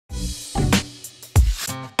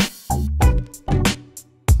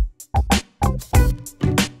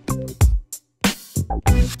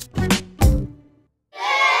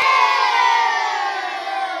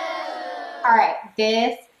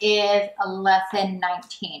is a lesson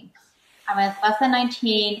 19. With lesson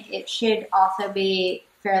 19, it should also be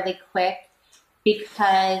fairly quick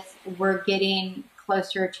because we're getting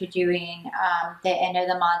closer to doing the end of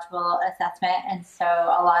the module assessment. And so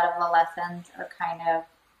a lot of the lessons are kind of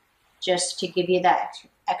just to give you that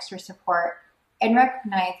extra support and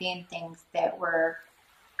recognizing things that were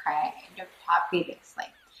kind of taught previously.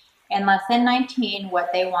 In lesson 19,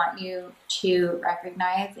 what they want you to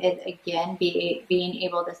recognize is, again, being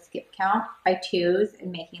able to skip count by twos and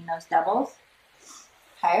making those doubles.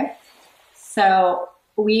 Okay, so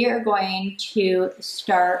we are going to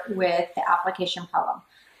start with the application problem.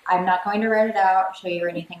 I'm not going to write it out, show you or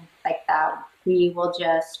anything like that. I will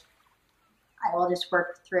just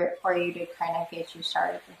work through it for you to kind of get you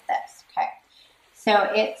started with this. Okay, so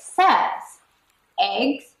it says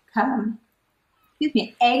eggs come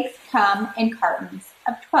in cartons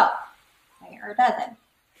of 12, okay, or a dozen.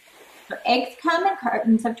 So eggs come in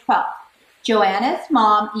cartons of 12. Joanna's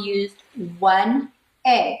mom used one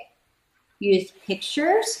egg. Use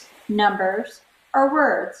pictures, numbers, or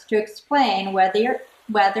words to explain whether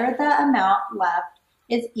the amount left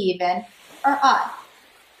is even or odd.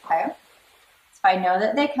 Okay, so I know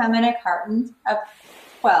that they come in a carton of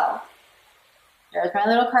 12. There's my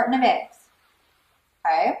little carton of eggs.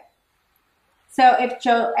 Okay, so if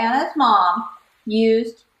Joanna's mom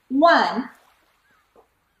used one,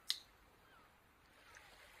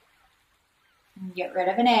 get rid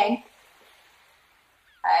of an egg.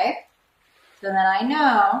 Okay, so then I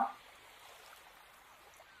know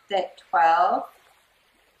that 12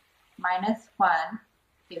 minus 1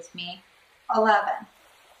 gives me 11.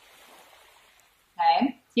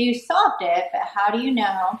 Okay, so you solved it, but how do you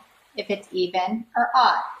know if it's even or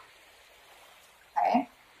odd? Okay,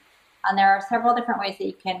 and there are several different ways that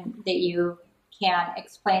you can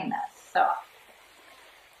explain this. So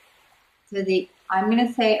I'm going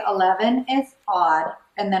to say 11 is odd,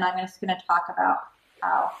 and then I'm just going to talk about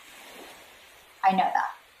how I know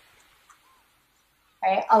that.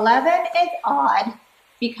 Okay, 11 is odd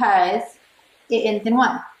because it ends in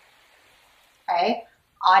 1. Okay,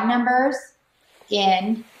 odd numbers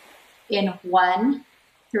end in 1,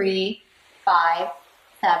 3, 5,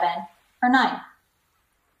 7, or 9.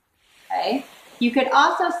 Okay, you could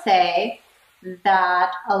also say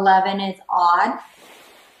that 11 is odd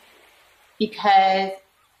because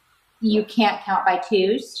you can't count by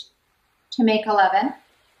twos to make 11.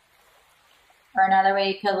 Or another way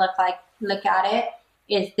you could look at it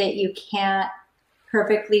is that you can't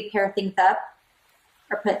perfectly pair things up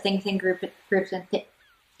or put things in groups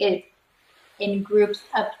in groups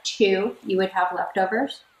of 2. You would have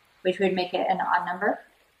leftovers, which would make it an odd number.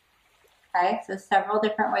 Okay, so several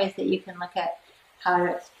different ways that you can look at how to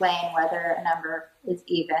explain whether a number is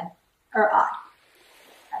even or odd.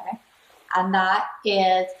 Okay, and that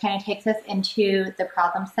kind of takes us into the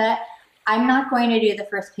problem set. I'm not going to do the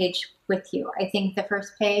first page with you. I think the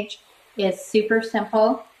first page is super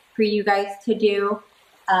simple for you guys to do,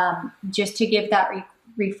 just to give that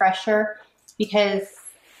refresher, because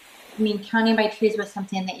I mean, counting by twos was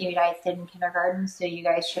something that you guys did in kindergarten, so you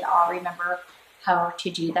guys should all remember how to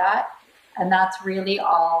do that. And that's really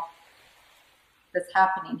all that's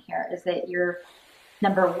happening here, is that you're,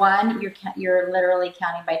 number one, you're literally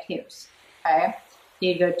counting by twos. Okay, so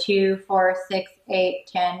you go 2, 4, 6, 8,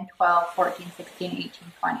 10, 12, 14, 16, 18,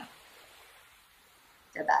 20.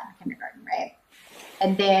 Did that in kindergarten, right?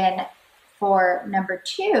 And then for number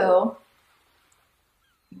 2, I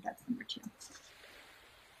think that's number 2.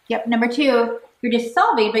 Yep, number 2, you're just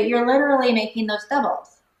solving, but you're literally making those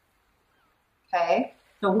doubles. Okay,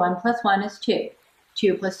 so 1 plus 1 is 2.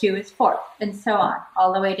 2 plus 2 is 4, and so on,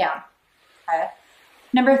 all the way down. Okay.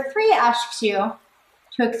 Number 3 asks you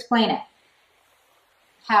to explain it.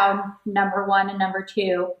 How number 1 and number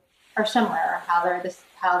 2 are similar, or how they're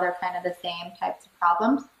kind of the same types of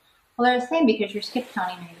problems. Well, they're the same because you're skip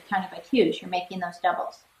counting or you're counting by twos. You're making those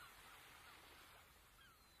doubles.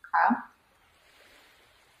 Okay.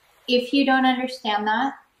 If you don't understand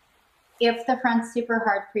that, if the front's super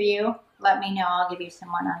hard for you, let me know. I'll give you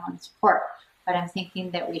some one-on-one support. But I'm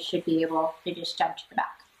thinking that we should be able to just jump to the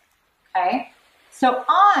back. Okay? So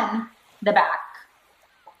on the back,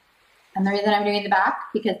 and the reason I'm doing the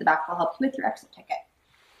back, because the back will help you with your exit ticket.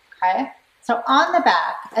 Okay? So on the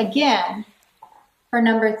back, again, for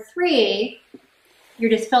number 3,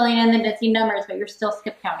 you're just filling in the missing numbers, but you're still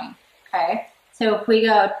skip counting. Okay? So if we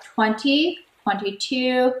go 20,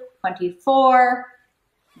 22, 24,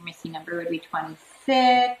 your missing number would be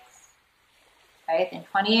 26. Okay, then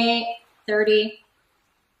 28, 30,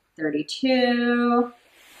 32,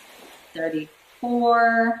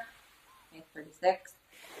 34, okay, 36,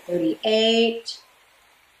 38,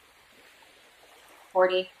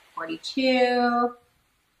 40, 42,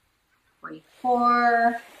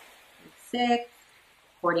 44, 46,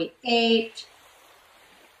 48,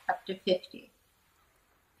 up to 50.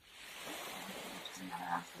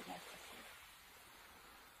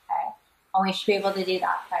 Okay, and we should be able to do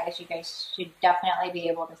that, guys. You guys should definitely be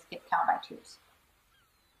able to skip count by twos.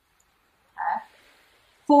 Okay.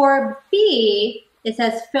 For B, it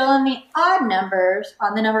says fill in the odd numbers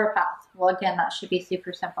on the number path. Well, again, that should be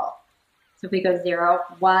super simple. So if we go 0,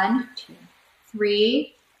 1, 2,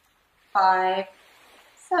 3, 5,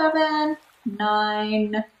 7,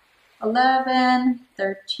 9, 11,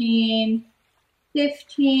 13,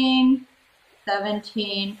 15,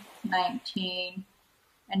 17, 19,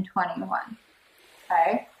 and 21.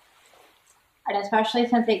 Okay? And especially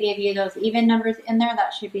since they gave you those even numbers in there,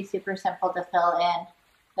 that should be super simple to fill in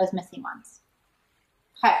those missing ones.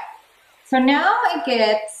 Okay, so now it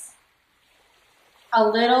gets a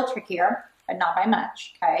little trickier, but not by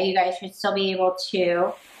much. Okay, you guys should still be able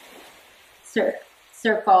to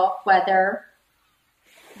circle whether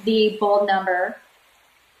the bold number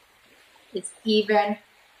is even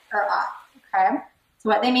or odd. Okay, so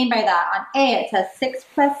what they mean by that, on A it says 6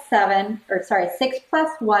 plus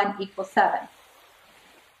 1 equals 7.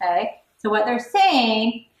 Okay, so what they're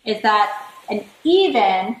saying is that an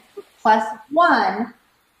even plus 1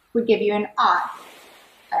 would give you an odd.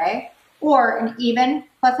 Okay, or an even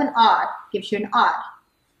plus an odd gives you an odd.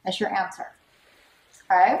 That's your answer.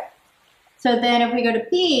 Okay, so then if we go to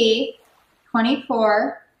B,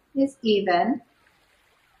 24 is even,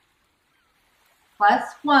 plus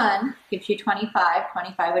 1 gives you 25.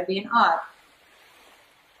 25 would be an odd.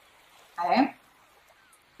 Okay,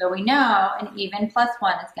 so we know an even plus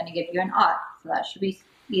 1 is going to give you an odd, so that should be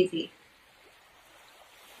easy.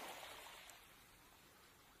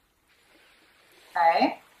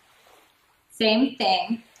 Okay, same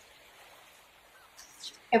thing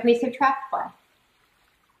if we subtract 1.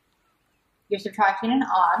 You're subtracting an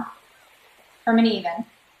odd from an even.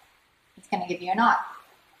 It's going to give you an odd.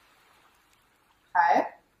 Okay,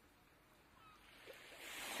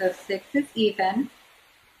 so 6 is even,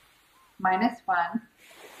 minus 1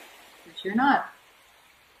 gives you an odd.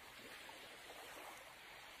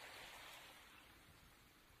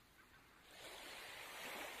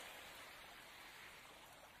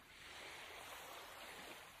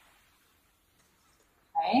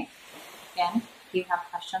 Okay, again, if you have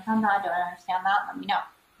questions on that, don't understand that, let me know.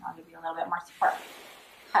 I'll give you a little bit more support.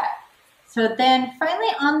 Okay, so then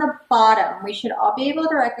finally on the bottom, we should all be able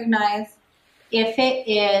to recognize if it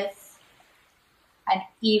is an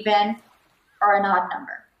even or an odd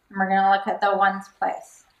number. And we're going to look at the ones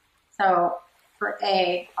place. So for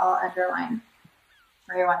A, I'll underline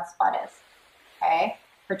where your one spot is. Okay,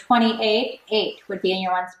 for 28, 8 would be in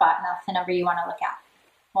your one spot, and that's the number you want to look at.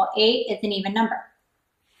 Well, 8 is an even number,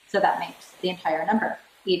 so that makes the entire number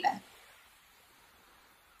even.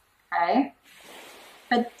 Okay,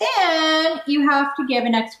 but then you have to give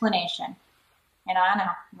an explanation. And I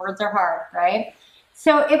know, words are hard, right?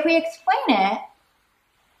 So if we explain it,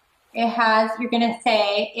 it has, you're going to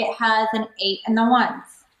say it has an 8 in the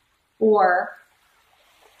ones, or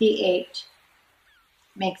the 8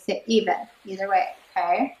 makes it even, either way,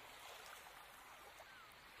 okay?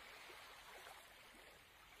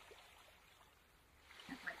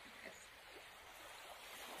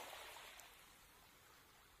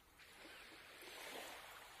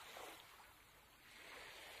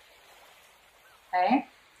 Okay,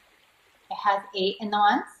 it has 8 in the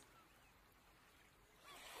ones.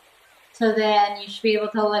 So then you should be able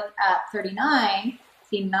to look at 39,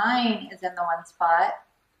 see 9 is in the one spot,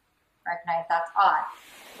 recognize that's odd.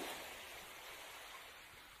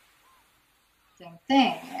 Same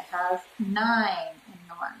thing, it has 9 in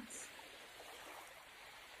the ones.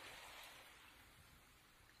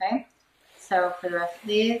 Okay, so for the rest of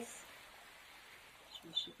these,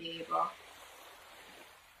 we should be able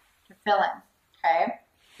to fill in. Okay,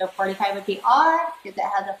 so 45 would be odd because it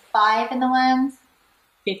has a 5 in the ones.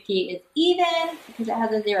 50 is even because it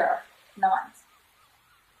has a 0 in the ones.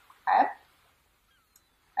 Okay.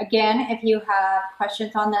 Again, if you have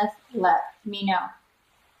questions on this, let me know.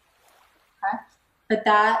 Okay. But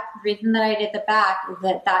that reason that I did the back is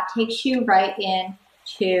that that takes you right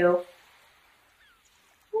into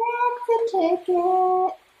exit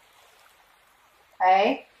ticket.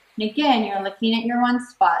 Okay. And again, you're looking at your one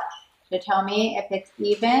spot. So tell me if it's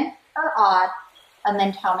even or odd, and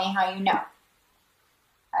then tell me how you know.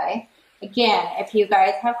 Okay. Again, if you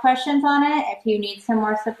guys have questions on it, if you need some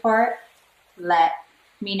more support, let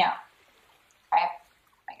me know. Okay.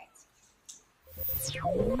 Bye,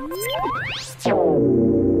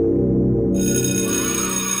 guys.